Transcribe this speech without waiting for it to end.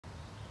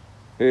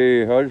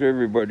Hey, how's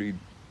everybody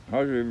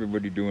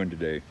doing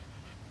today?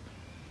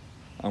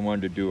 I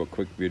wanted to do a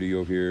quick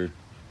video here,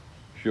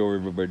 show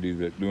everybody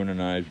that Luna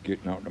and I is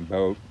getting out and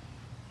about,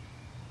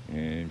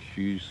 and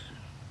she's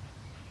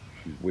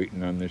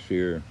waiting on this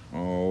here.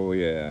 Oh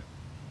yeah,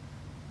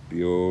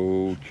 the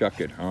old chuck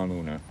it, huh,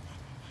 Luna?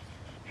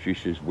 She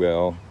says,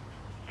 well,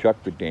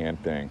 chuck the damn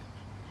thing,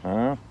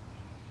 huh?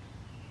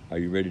 Are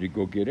you ready to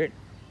go get it?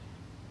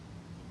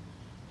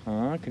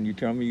 Huh? Can you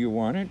tell me you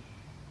want it?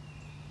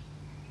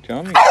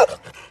 Tell me.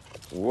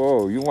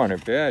 Whoa, you want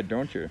it bad,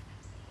 don't you?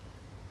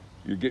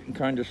 You're getting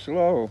kind of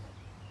slow.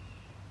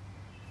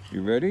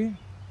 You ready?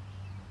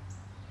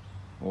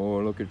 Oh,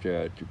 look at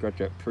that. You got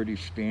that pretty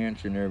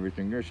stance and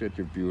everything. You're such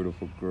a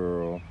beautiful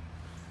girl.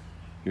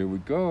 Here we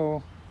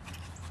go.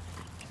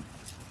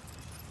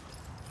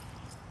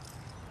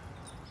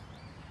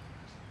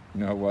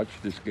 Now watch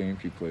this game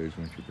she plays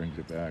when she brings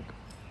it back.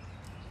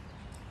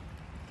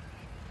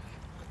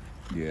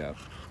 Yeah.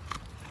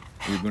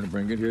 Are you going to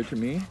bring it here to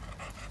me?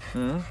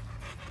 Huh?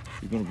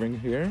 You going to bring it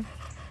here?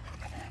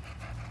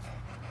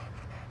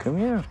 Come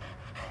here.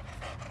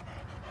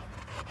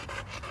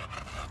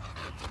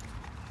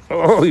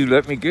 Oh, you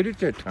let me get it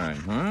that time,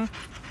 huh?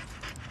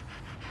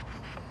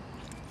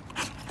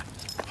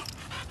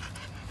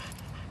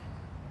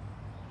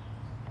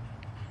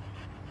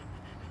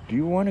 Do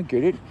you want to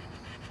get it?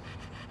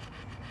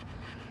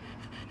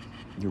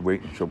 You're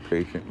waiting so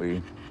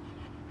patiently.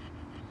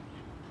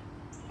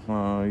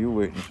 You're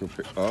waiting so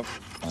oh,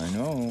 I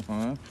know,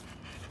 huh?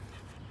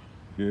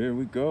 Here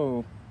we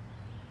go.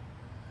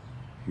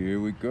 Here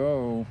we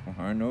go.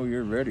 I know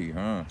you're ready,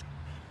 huh?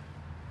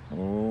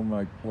 Oh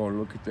my, oh,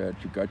 look at that.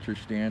 You got your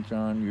stance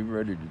on. You're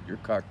ready. You're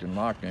cocked and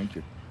locked, ain't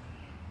you?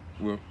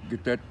 Well,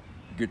 get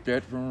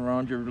that from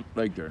around your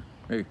leg there.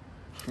 Hey,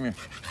 come here.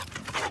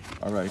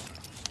 All right,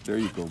 there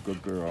you go.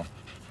 Good girl.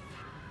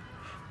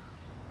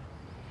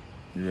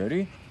 You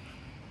ready?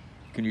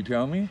 Can you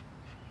tell me?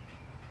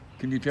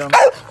 Can you tell me?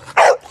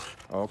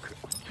 Okay,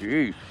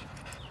 jeez.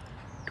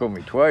 Told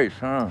me twice,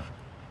 huh?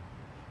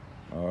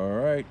 All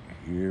right,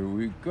 here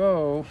we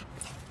go.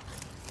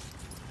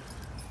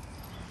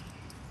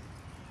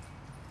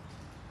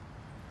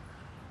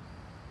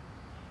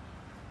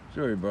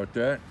 Sorry about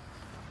that.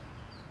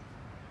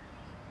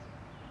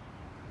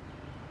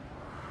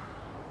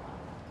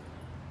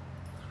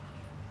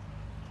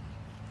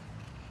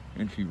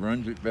 And she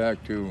runs it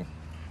back too.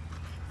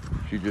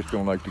 She just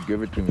don't like to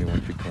give it to me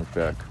when she comes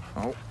back.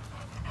 Oh,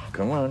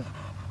 come on.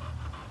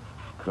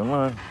 Come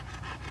on.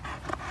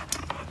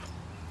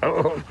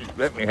 Oh,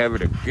 let me have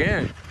it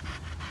again.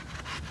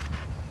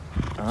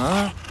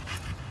 Huh?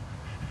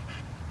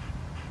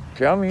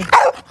 Tell me.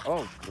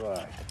 Oh,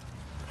 God.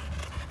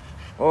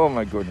 Oh,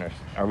 my goodness.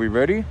 Are we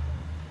ready?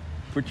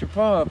 Put your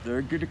paw up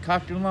there. Get it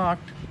cocked and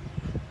locked.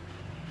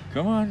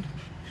 Come on.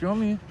 Show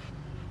me.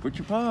 Put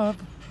your paw up.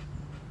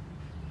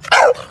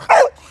 Oh,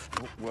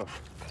 whoa.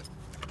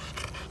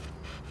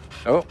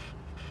 Oh,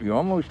 you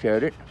almost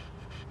had it.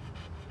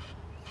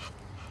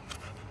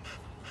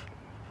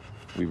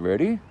 We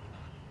ready?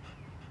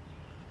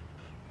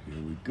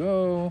 Here we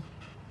go.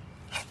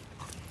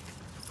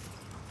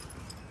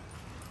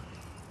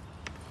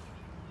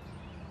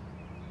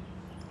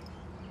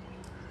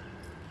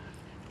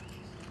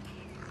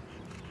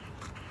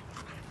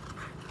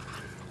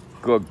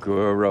 Good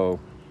girl.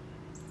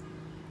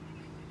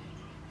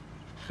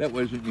 That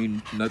wasn't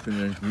nothing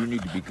that you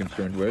need to be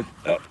concerned with.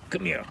 Oh,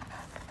 come here.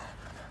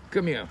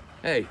 Come here.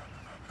 Hey.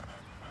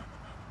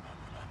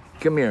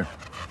 Come here.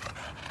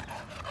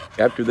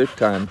 After this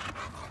time,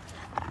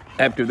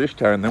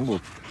 then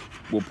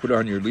we'll put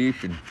on your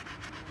leash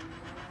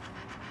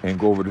and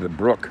go over to the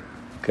brook.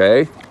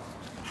 Okay?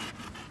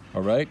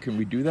 All right, can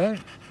we do that?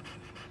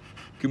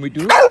 Can we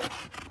do it?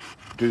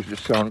 Does it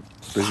sound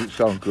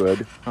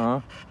good?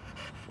 Huh?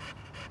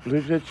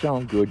 Does it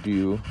sound good to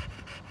you?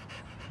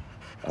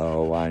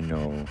 Oh, I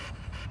know.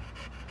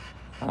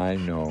 I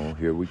know.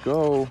 Here we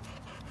go.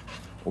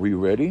 Are you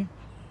ready?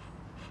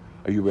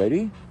 Are you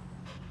ready?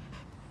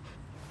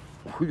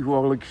 Are you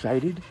all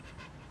excited?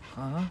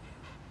 Huh?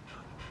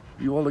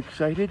 You all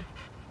excited?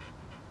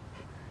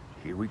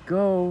 Here we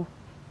go.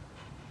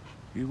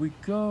 Here we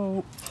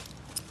go.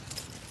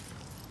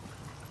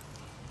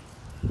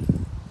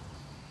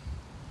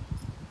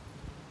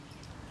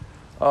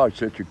 Oh,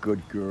 such a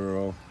good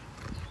girl.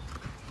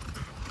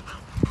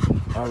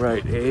 All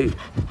right, hey.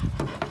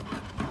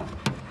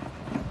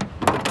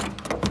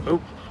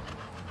 Oh.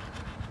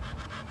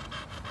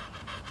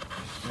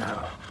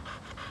 Now,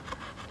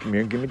 come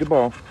here and give me the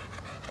ball.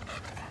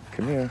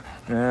 Come here.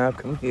 Now,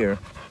 come here.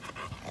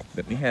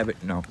 Let me have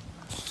it. No.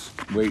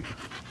 Wait.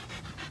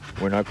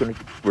 We're gonna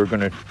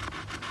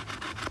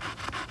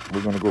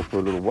go for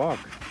a little walk.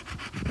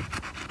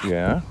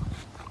 Yeah.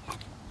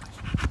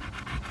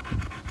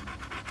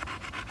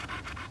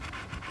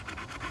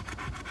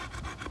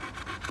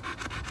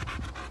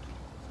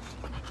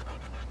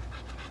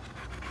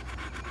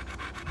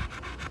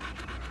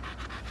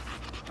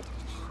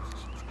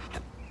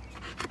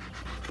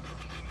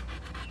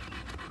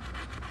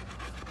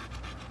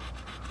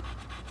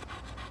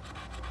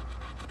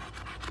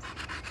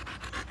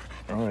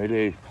 All right,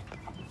 hey.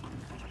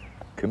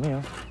 Come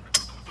here.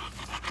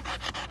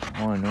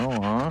 Oh, I know,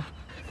 huh?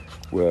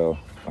 Well,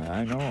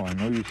 I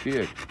know you see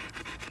it.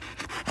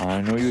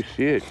 I know you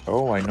see it.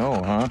 Oh, I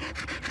know, huh?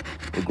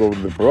 We'll go to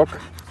the brook.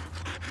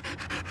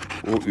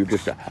 Oh, you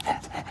just...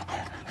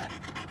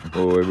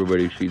 Oh,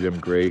 everybody see them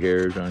gray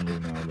hairs on you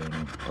now, don't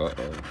they?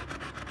 Uh-oh.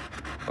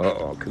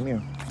 Uh-oh, come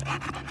here.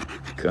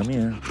 Come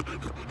here.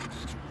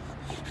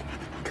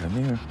 Come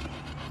here.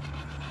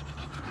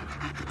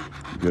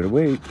 You gotta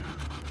wait.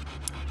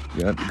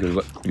 Yeah,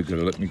 you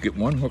gotta let me get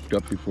one hooked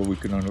up before we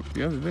can unhook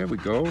the other. There we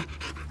go.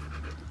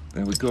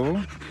 There we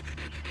go.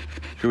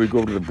 Shall we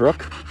go to the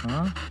brook?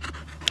 Huh?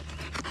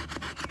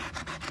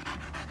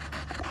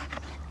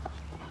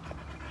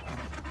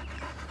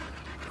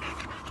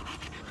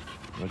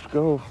 Let's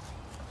go.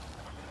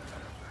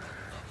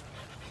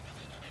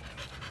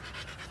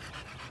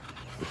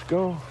 Let's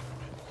go.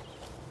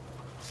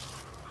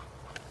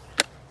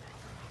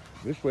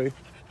 This way.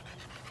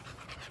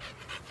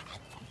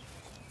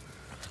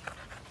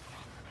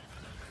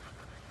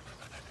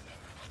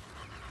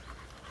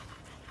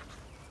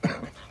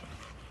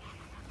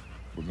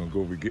 We're gonna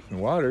go over get in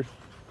the water.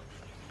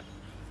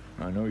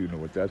 I know you know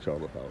what that's all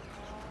about.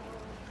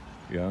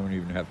 Yeah, I don't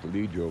even have to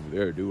lead you over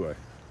there, do I?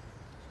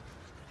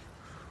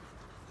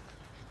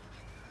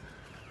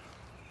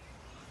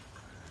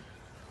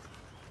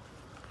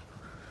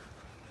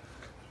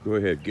 Go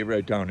ahead, get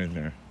right down in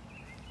there.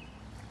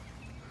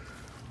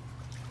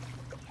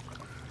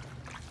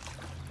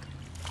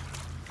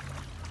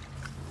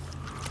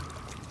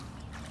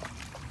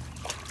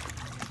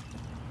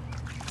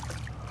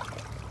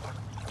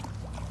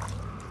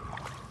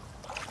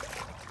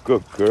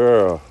 Good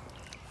girl.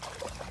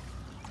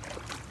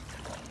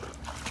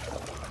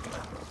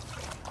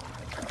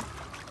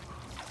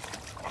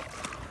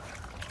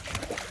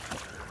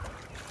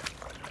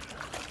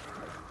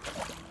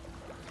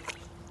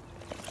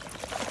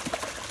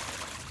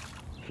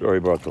 Sorry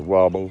about the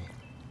wobble.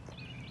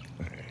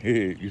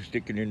 Hey, you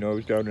sticking your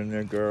nose down in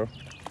there, girl?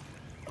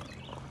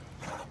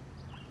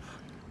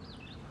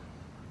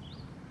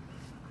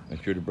 I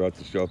should have brought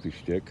the selfie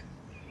stick.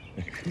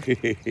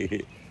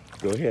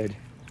 Go ahead.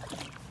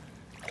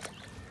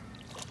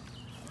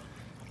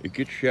 It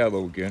gets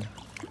shallow again.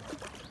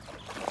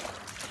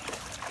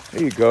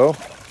 There you go.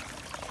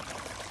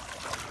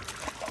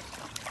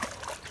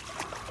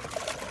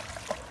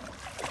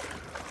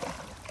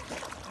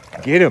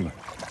 Get him.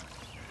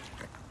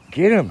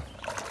 Get him.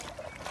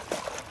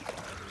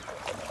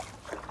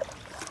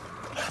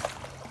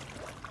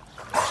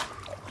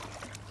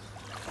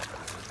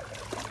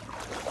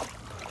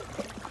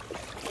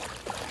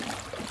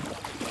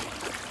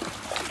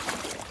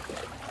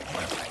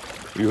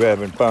 You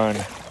having fun?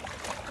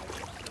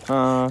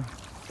 Huh?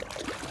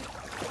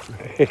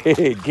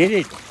 Hey, get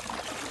it.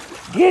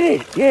 Get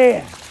it,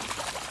 yeah.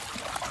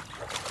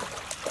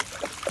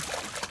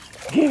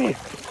 Get it.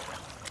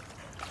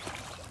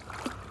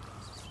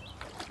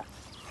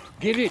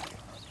 Get it.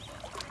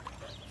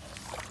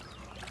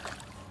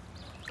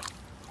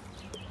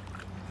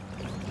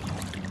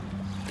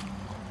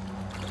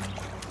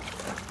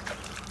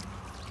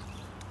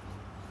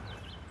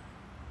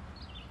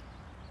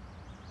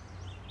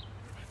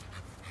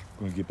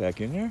 Gonna get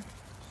back in there?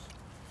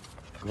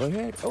 Go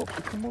ahead. Oh,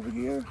 come over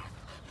here.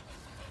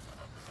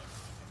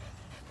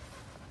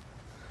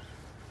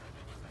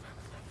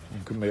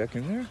 And come back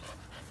in there.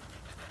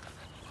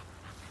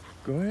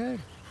 Go ahead.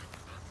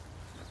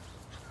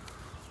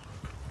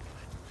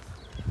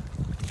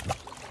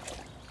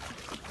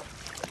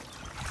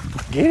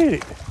 Get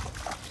it.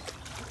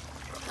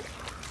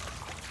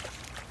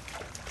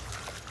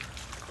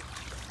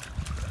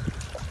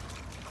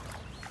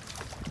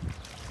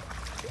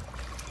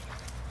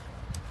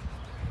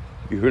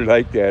 You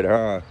like that,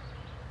 huh?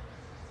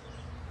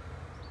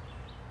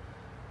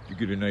 You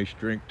get a nice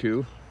drink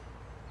too?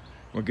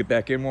 Want to get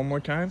back in one more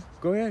time?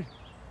 Go ahead.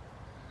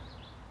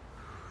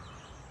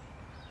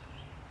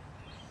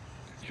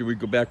 Should we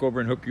go back over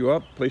and hook you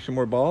up? Play some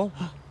more ball?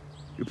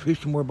 You play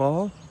some more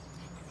ball?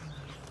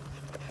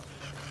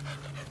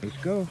 Let's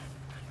go.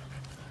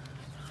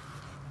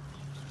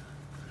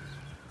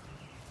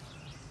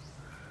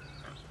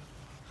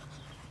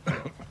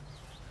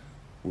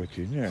 What's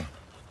in there?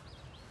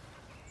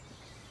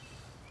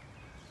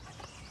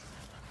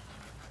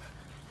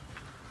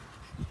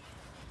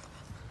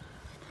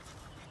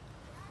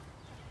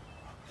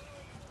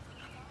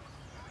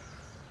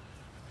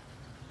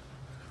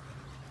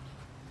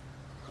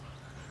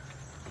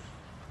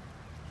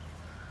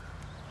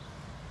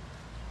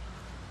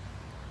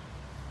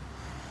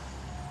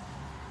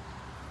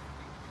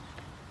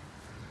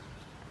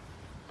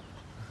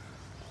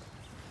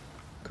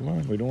 Come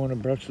on, we don't want to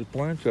brush the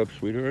plants up,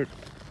 sweetheart.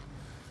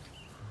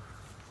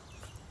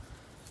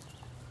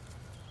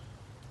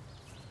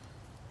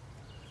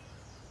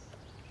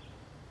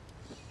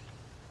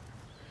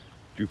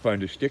 Did you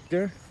find a stick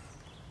there?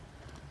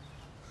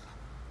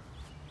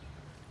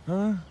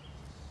 Huh?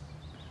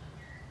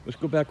 Let's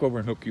go back over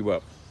and hook you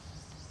up.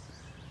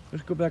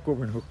 Let's go back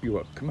over and hook you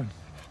up. Come on.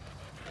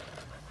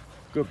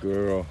 Good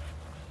girl.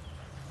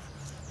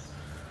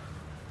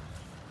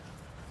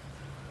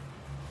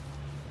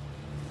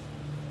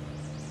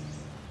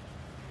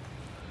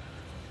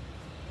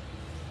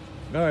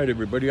 All right,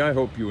 everybody, I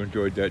hope you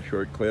enjoyed that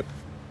short clip.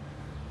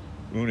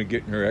 Luna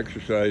getting her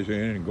exercise in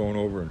and going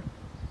over and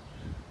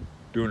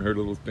doing her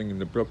little thing in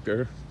the brook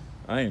there.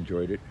 I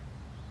enjoyed it.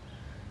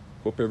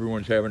 Hope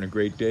everyone's having a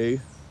great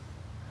day.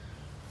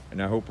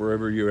 And I hope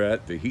wherever you're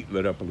at, the heat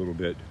let up a little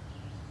bit.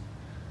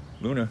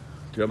 Luna,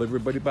 tell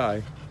everybody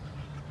bye.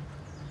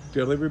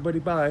 Tell everybody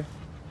bye.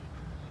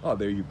 Oh,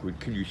 there you go.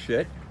 Can you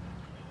sit?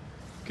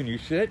 Can you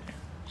sit?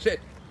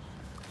 Sit.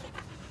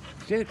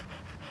 Sit.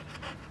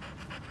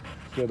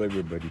 Tell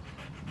everybody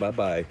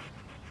bye-bye.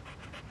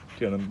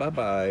 Tell them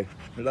bye-bye.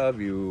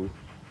 Love you.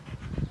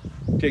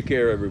 Take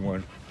care,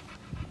 everyone.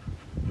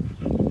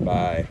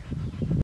 Bye.